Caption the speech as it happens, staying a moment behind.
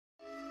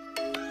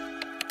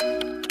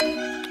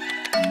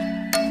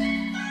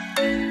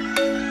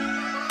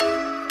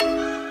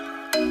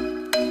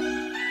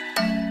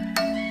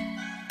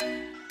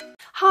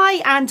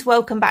Hi and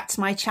welcome back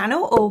to my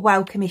channel, or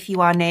welcome if you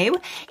are new.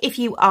 If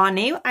you are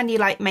new and you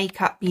like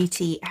makeup,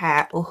 beauty,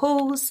 hair or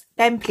hauls,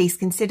 then please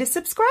consider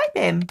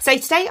subscribing. So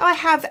today I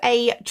have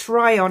a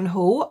try on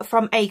haul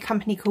from a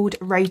company called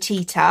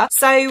Rotita.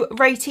 So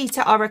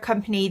Rotita are a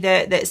company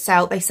that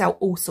sell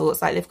all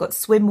sorts, like they've got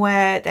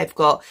swimwear, they've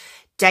got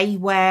day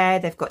wear,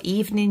 they've got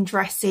evening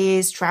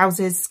dresses,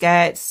 trousers,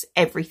 skirts,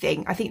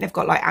 everything. I think they've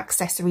got like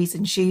accessories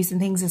and shoes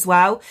and things as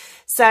well.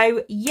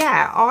 So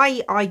yeah,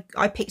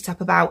 I picked up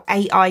about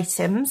 8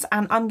 items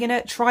and I'm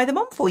gonna try them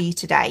on for you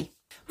today.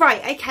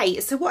 Right,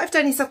 okay, so what I've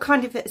done is I've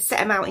kind of set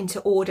them out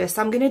into order.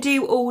 So I'm gonna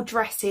do all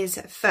dresses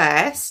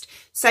first.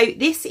 So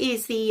this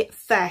is the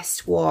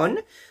first one,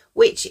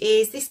 which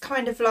is this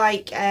kind of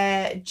like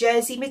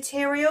jersey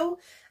material,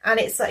 and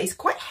it's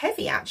quite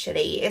heavy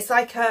actually. It's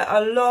like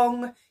a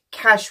long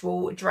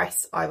casual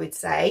dress, I would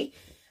say,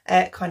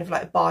 kind of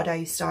like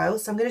Bardo style.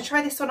 So I'm going to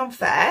try this one on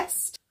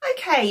first.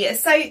 Okay,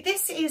 so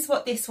this is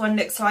what this one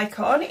looks like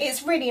on.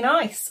 It's really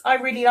nice. I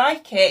really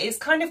like it. It's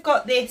kind of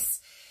got this,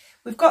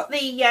 we've got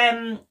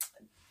the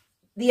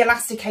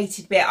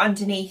elasticated bit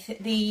underneath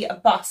the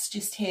bust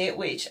just here,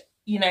 which,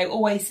 you know,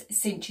 always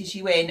cinches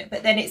you in,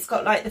 but then it's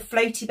got like the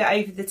floaty bit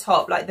over the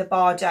top, like the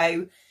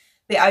Bardo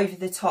bit over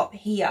the top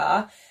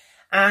here.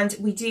 And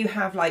we do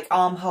have like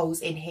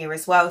armholes in here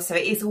as well. So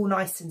it is all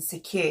nice and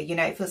secure. You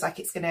know, it feels like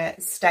it's going to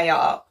stay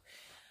up.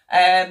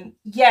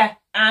 Yeah,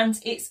 and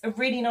it's a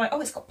really nice... Oh,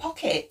 it's got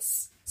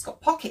pockets. It's got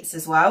pockets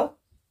as well.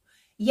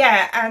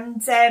 Yeah,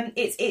 and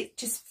it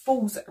just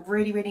falls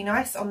really, really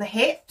nice on the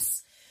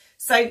hips.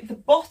 So the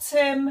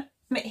bottom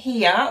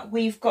here,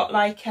 we've got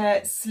like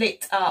a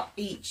slit up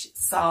each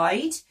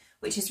side,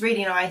 which is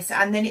really nice.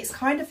 And then it's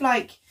kind of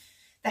like...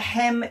 The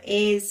hem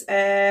is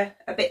a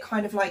bit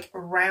kind of like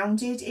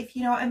rounded, if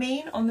you know what I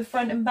mean, on the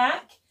front and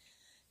back.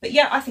 But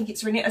yeah, I think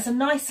it's a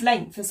nice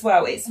length as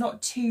well. It's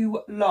not too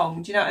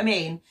long. Do you know what I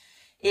mean?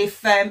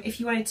 If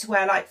you wanted to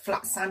wear like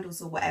flat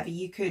sandals or whatever,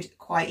 you could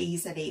quite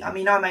easily. I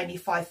mean, I'm only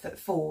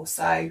 5'4",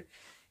 so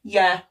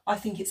yeah, I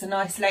think it's a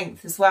nice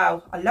length as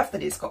well. I love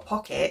that it's got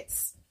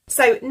pockets.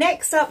 So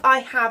next up I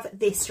have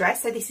this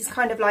dress. So this is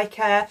kind of like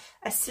a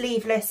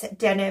sleeveless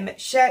denim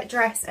shirt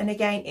dress, and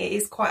again it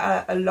is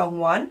quite a long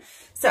one.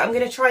 So I'm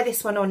going to try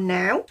this one on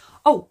now.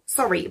 Oh,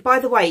 sorry, by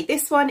the way,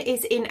 this one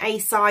is in a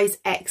size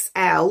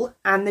XL,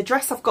 and the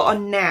dress I've got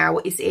on now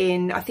is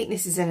in, I think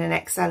this is in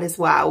an XL as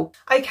well.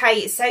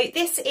 Okay, so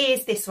this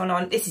is this one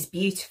on. This is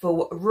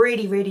beautiful,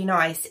 really, really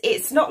nice.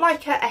 It's not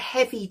like a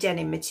heavy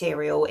denim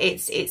material.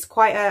 It's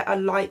quite a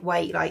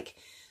lightweight, like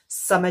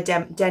summer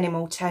denim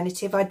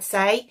alternative, I'd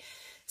say.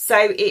 So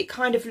it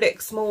kind of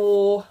looks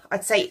more,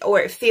 I'd say,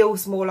 or it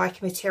feels more like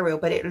a material,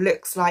 but it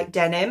looks like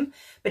denim,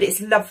 but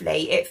it's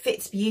lovely. It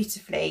fits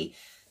beautifully.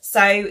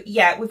 So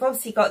yeah, we've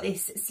obviously got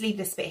this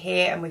sleeveless bit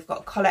here, and we've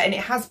got collar, and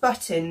it has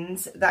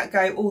buttons that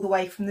go all the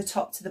way from the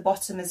top to the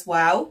bottom as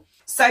well.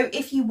 So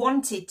if you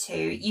wanted to,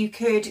 you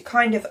could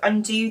kind of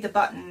undo the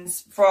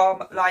buttons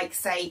from like,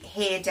 say,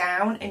 here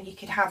down, and you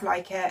could have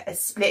like a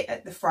split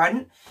at the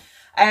front.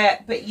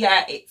 But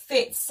yeah, it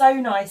fits so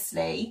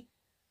nicely.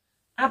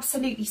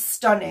 Absolutely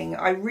stunning.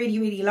 I really,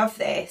 really love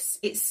this.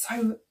 It's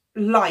so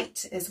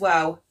light as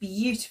well.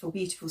 Beautiful,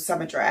 beautiful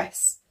summer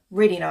dress.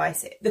 Really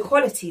nice. The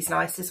quality's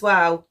nice as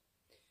well.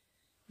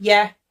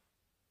 Yeah,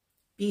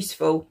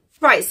 beautiful.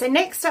 Right, so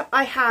next up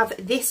I have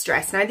this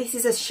dress. Now this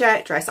is a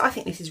shirt dress. I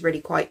think this is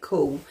really quite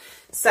cool.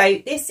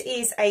 So this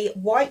is a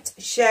white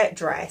shirt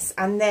dress,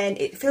 and then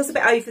it feels a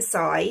bit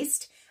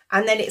oversized.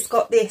 And then it's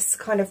got this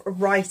kind of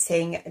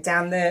writing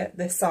down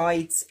the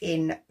sides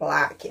in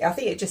black. I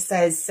think it just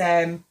says,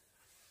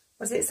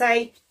 what does it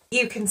say?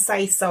 You can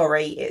say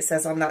sorry, it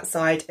says on that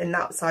side. And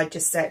that side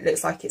just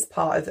looks like it's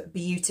part of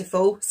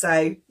beautiful.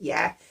 So,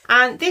 yeah.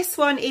 And this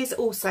one is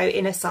also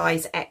in a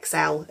size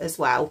XL as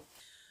well.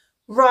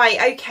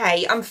 Right,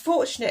 okay,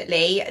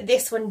 unfortunately,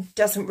 this one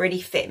doesn't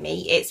really fit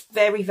me. It's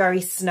very, very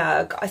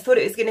snug. I thought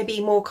it was going to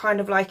be more kind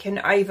of like an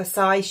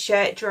oversized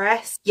shirt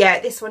dress. Yeah,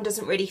 this one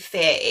doesn't really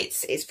fit.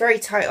 It's very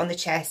tight on the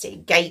chest.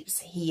 It gapes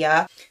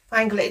here. If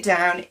I angle it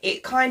down,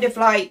 it kind of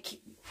like,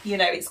 you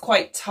know, it's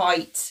quite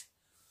tight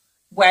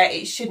where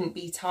it shouldn't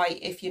be tight,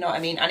 if you know what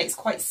I mean. And it's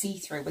quite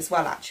see-through as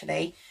well,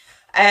 actually.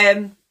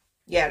 Yeah,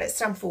 let's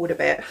stand forward a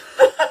bit.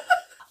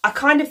 I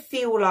kind of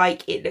feel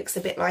like it looks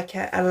a bit like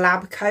a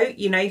lab coat,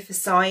 you know, for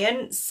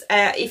science.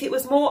 If it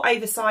was more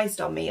oversized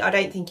on me, I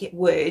don't think it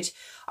would.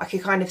 I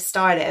could kind of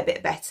style it a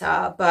bit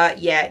better. But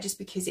yeah, just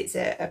because it's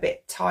a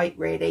bit tight,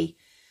 really.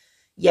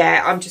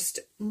 Yeah, I'm just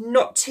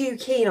not too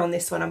keen on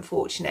this one,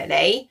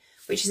 unfortunately,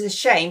 which is a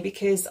shame,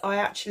 because I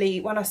actually,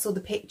 when I saw the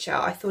picture,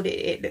 I thought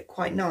it looked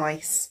quite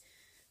nice.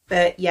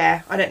 But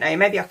yeah, I don't know,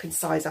 maybe I can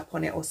size up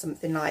on it or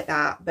something like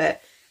that.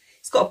 But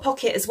it's got a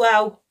pocket as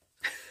well.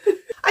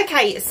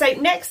 Okay, so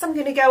next I'm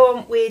going to go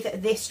on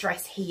with this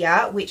dress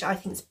here, which I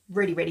think is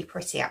really, really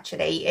pretty,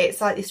 actually. It's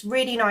like this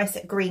really nice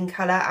green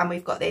colour, and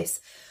we've got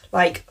this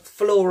like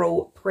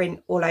floral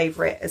print all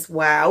over it as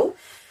well.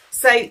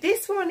 So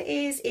this one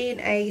is in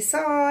a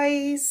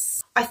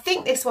size, I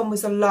think this one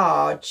was a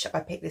large I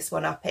picked this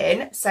one up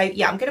in. So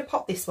yeah, I'm going to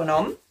pop this one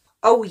on.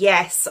 Oh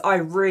yes, I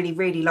really,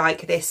 really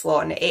like this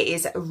one. It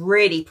is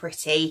really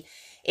pretty.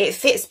 It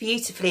fits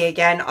beautifully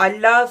again. I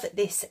love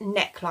this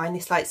neckline,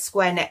 this like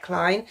square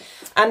neckline.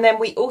 And then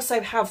we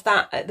also have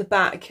that at the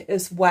back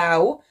as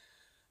well.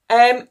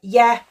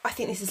 Yeah, I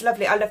think this is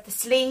lovely. I love the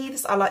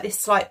sleeves. I like this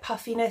slight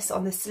puffiness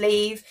on the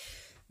sleeve.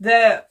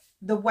 The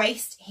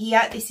waist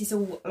here, this is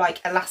all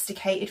like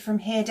elasticated from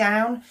here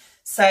down.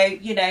 So,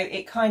 you know,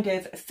 it kind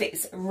of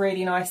fits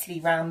really nicely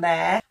around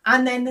there.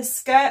 And then the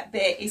skirt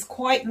bit is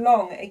quite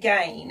long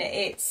again.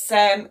 It's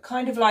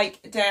kind of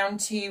like down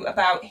to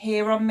about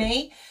here on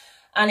me.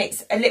 And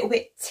it's a little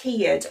bit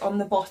tiered on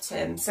the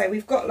bottom. So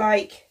we've got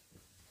like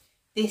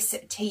this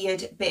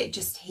tiered bit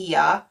just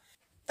here.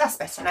 That's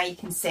better now, you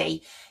can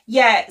see.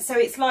 Yeah, so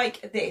it's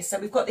like this. So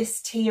we've got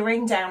this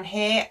tiering down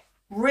here.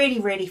 Really,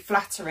 really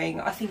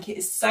flattering. I think it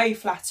is so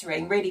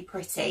flattering, really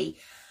pretty.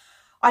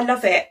 I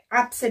love it,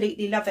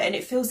 absolutely love it. And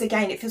it feels,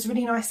 again, it feels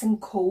really nice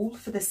and cool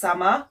for the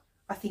summer.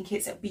 I think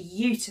it's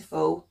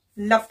beautiful.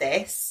 Love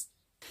this.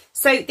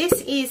 So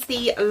this is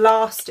the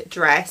last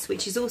dress,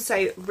 which is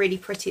also really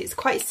pretty. It's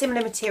quite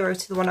similar material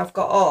to the one I've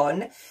got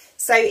on.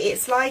 So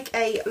it's like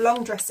a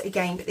long dress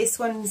again, but this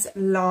one's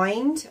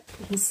lined.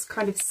 You can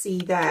kind of see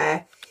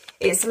there.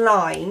 It's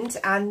lined,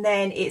 and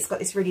then it's got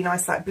this really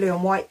nice like blue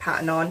and white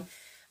pattern on.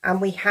 And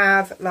we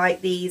have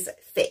like these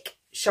thick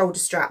shoulder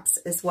straps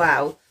as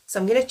well. So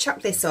I'm going to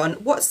chuck this on.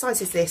 What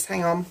size is this?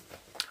 Hang on.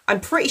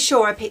 I'm pretty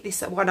sure I picked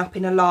this one up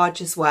in a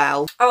large as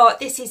well. Oh,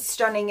 this is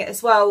stunning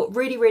as well.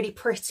 Really, really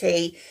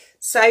pretty.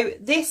 So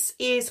this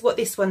is what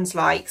this one's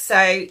like.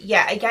 So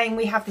yeah, again,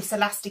 we have this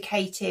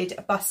elasticated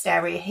bust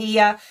area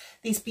here.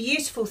 These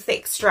beautiful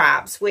thick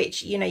straps,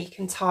 which, you know, you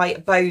can tie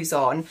bows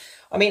on.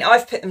 I mean,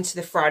 I've put them to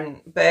the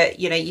front, but,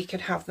 you know, you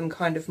could have them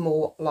kind of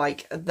more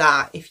like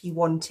that if you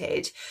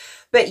wanted.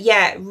 But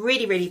yeah,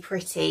 really, really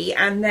pretty.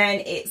 And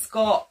then it's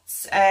got,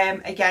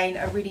 again,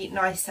 a really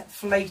nice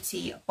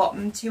floaty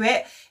bottom to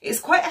it. It's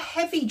quite a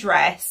heavy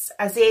dress,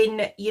 as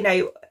in, you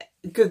know,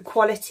 good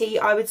quality,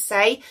 I would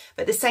say.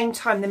 But at the same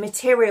time, the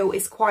material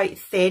is quite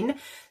thin.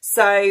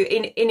 So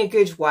in a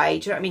good way,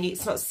 do you know what I mean?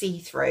 It's not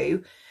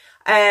see-through.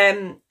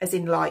 As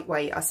in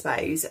lightweight, I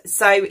suppose.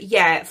 So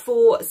yeah,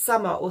 for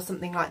summer or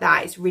something like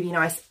that, it's really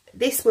nice.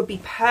 This would be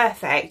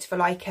perfect for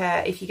like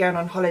if you're going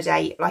on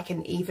holiday, like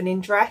an evening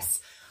dress.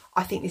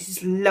 I think this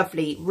is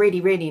lovely,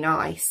 really, really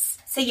nice.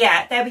 So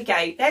yeah, there we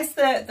go. There's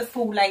the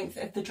full length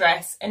of the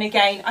dress. And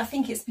again, I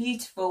think it's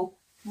beautiful,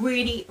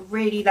 really,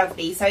 really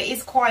lovely. So it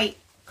is quite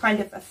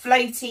kind of a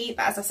floaty,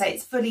 but as I say,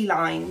 it's fully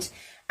lined.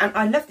 And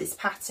I love this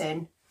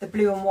pattern, the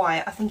blue and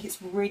white. I think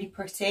it's really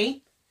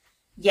pretty.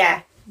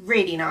 Yeah,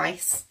 really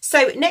nice.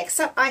 So next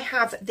up I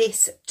have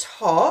this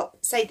top.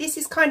 So this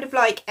is kind of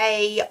like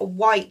a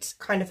white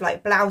kind of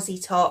like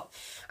blousey top,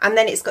 and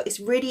then it's got this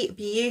really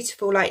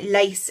beautiful like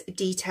lace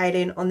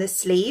detailing on the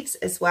sleeves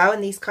as well,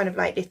 and these kind of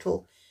like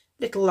little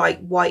like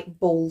white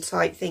ball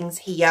type things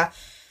here,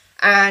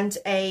 and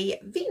a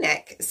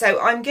v-neck.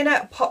 So I'm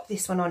gonna pop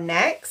this one on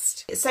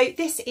next. So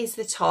this is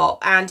the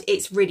top, and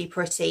it's really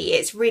pretty,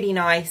 it's really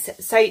nice.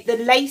 So the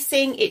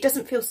lacing, it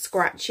doesn't feel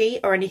scratchy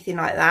or anything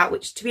like that,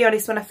 which, to be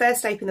honest, when I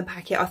first opened the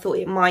packet I thought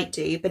it might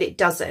do, but it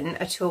doesn't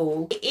at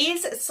all. It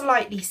is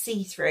slightly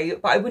see-through,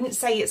 but I wouldn't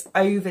say it's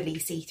overly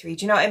see-through.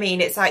 Do you know what I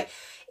mean? It's like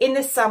in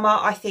the summer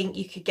I think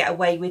you could get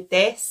away with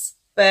this,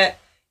 but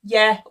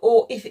yeah,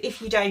 or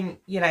if you don't,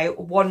 you know,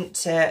 want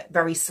to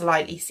very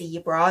slightly see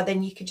your bra,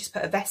 then you could just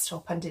put a vest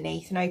top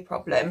underneath, no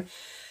problem.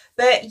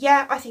 But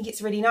yeah, I think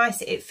it's really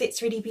nice. It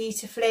fits really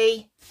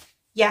beautifully.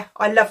 Yeah,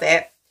 I love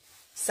it.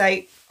 So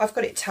I've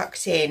got it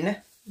tucked in,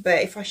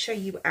 but if I show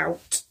you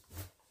out.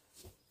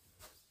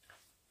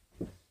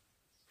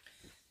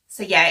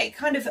 So yeah, it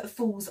kind of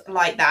falls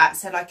like that.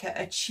 So like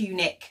a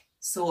tunic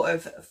sort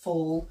of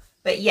fall.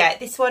 But yeah,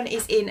 this one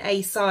is in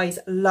a size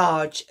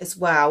large as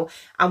well.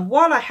 And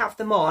while I have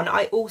them on,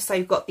 I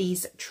also got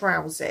these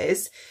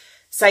trousers.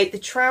 So the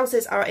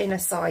trousers are in a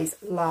size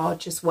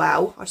large as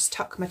well. I'll just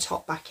tuck my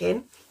top back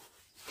in.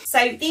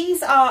 So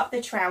these are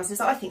the trousers.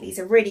 I think these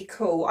are really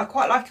cool. I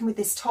quite like them with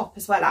this top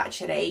as well,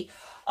 actually.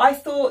 I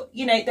thought,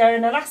 you know, they're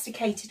an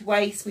elasticated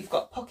waist. We've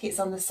got pockets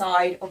on the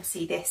side.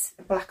 Obviously this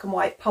black and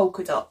white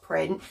polka dot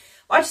print.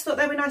 But I just thought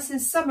they were nice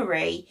and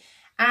summery.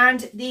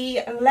 And the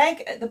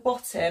leg at the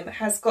bottom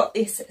has got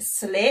this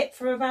slit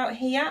from about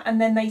here,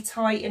 and then they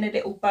tie in a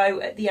little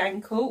bow at the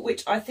ankle,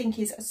 which I think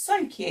is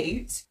so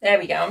cute. There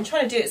we go. I'm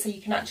trying to do it so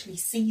you can actually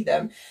see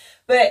them.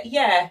 But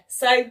yeah,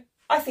 so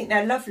I think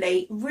they're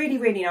lovely. Really,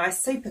 really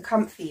nice. Super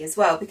comfy as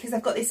well, because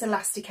they've got this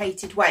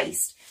elasticated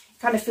waist. You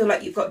kind of feel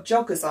like you've got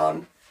joggers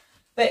on.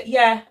 But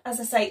yeah, as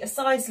I say, a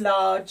size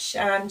large,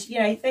 and, you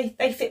know,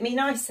 they fit me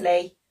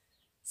nicely.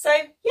 So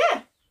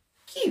yeah,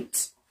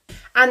 cute.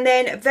 And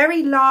then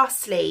very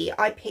lastly,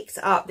 I picked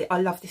up, I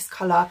love this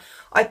colour,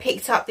 I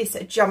picked up this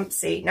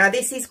jumpsuit. Now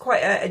this is quite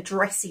a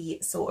dressy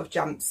sort of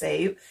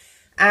jumpsuit.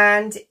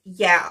 And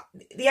yeah,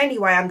 the only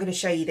way I'm going to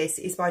show you this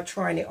is by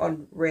trying it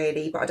on,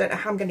 really. But I don't know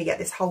how I'm going to get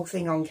this whole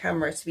thing on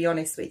camera, to be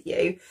honest with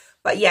you.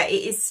 But yeah,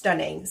 it is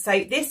stunning.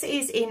 So this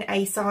is in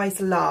a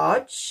size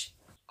large.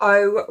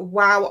 Oh,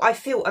 wow. I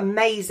feel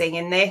amazing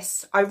in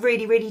this. I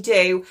really, really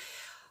do.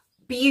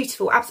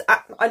 Beautiful.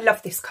 I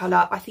love this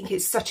colour. I think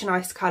it's such a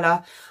nice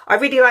colour. I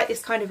really like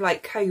this kind of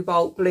like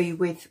cobalt blue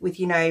with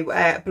you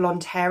know,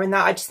 blonde hair and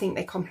that. I just think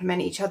they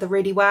complement each other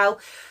really well.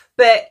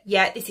 But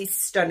yeah, this is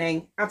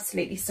stunning.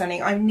 Absolutely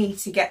stunning. I need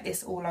to get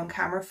this all on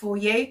camera for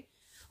you.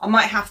 I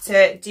might have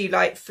to do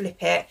like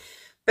flip it.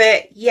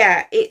 But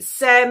yeah,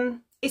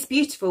 it's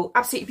beautiful.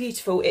 Absolutely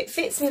beautiful. It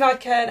fits me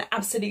like an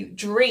absolute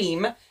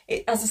dream.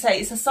 As I say,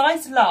 it's a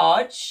size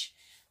large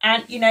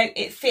and, you know,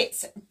 it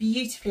fits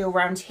beautifully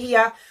around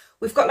here.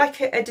 We've got like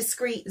a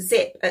discreet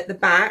zip at the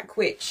back,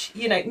 which,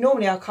 you know,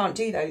 normally I can't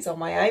do those on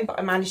my own, but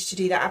I managed to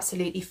do that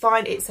absolutely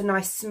fine. It's a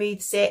nice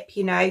smooth zip,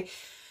 you know,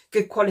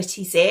 good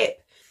quality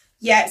zip.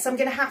 Yeah, so I'm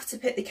going to have to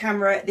put the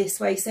camera this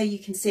way so you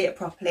can see it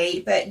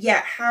properly. But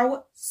yeah,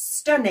 how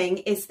stunning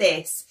is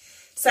this?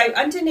 So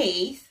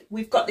underneath,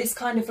 we've got this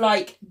kind of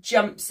like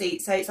jumpsuit.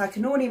 So it's like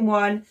an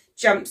all-in-one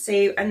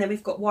jumpsuit, and then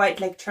we've got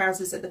wide leg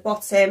trousers at the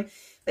bottom.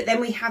 But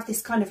then we have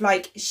this kind of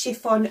like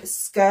chiffon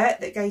skirt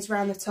that goes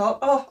around the top.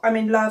 Oh, I'm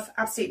in love,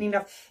 absolutely in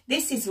love.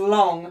 This is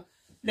long.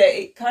 Look,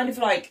 it kind of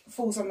like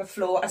falls on the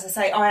floor. As I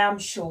say, I am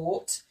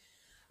short,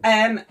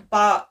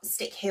 but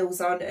stick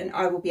heels on and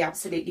I will be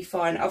absolutely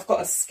fine. I've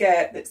got a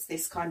skirt that's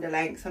this kind of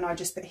length and I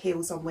just put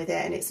heels on with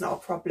it and it's not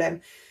a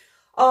problem.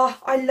 Oh,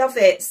 I love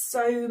it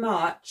so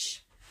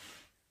much.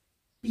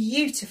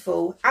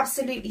 Beautiful,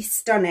 absolutely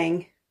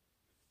stunning.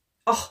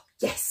 Oh,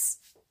 yes.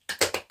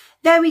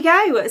 There we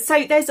go.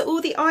 So there's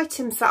all the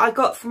items that I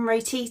got from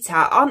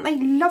Rotita. Aren't they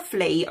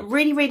lovely?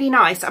 Really, really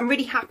nice. I'm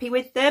really happy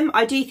with them.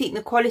 I do think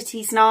the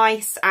quality's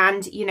nice,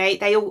 and, you know,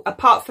 they all,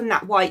 apart from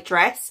that white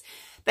dress,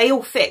 they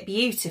all fit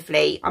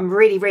beautifully. I'm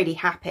really, really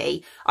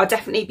happy. I'll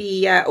definitely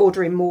be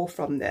ordering more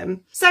from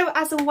them. So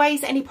as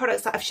always, any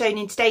products that I've shown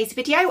in today's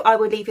video, I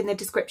will leave in the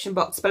description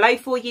box below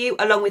for you,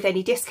 along with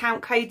any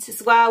discount codes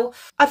as well.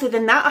 Other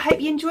than that, I hope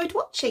you enjoyed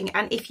watching.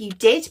 And if you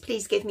did,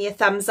 please give me a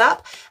thumbs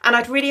up. And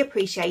I'd really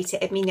appreciate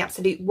it. It'd mean the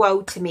absolute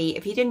world to me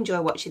if you did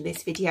enjoy watching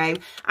this video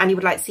and you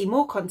would like to see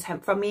more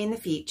content from me in the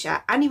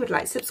future and you would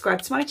like to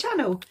subscribe to my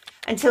channel.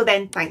 Until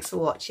then, thanks for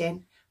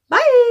watching.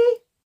 Bye!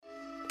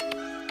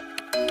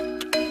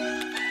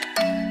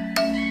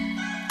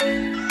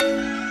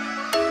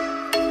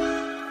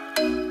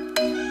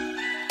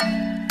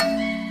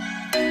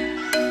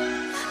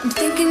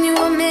 Thinking you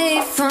were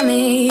made for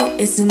me.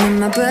 Isn't it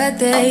my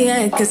birthday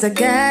yet? Cause I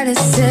gotta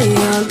say,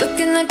 you're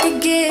looking like a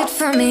gift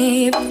for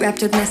me,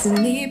 wrapped up nice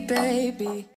and neat, baby.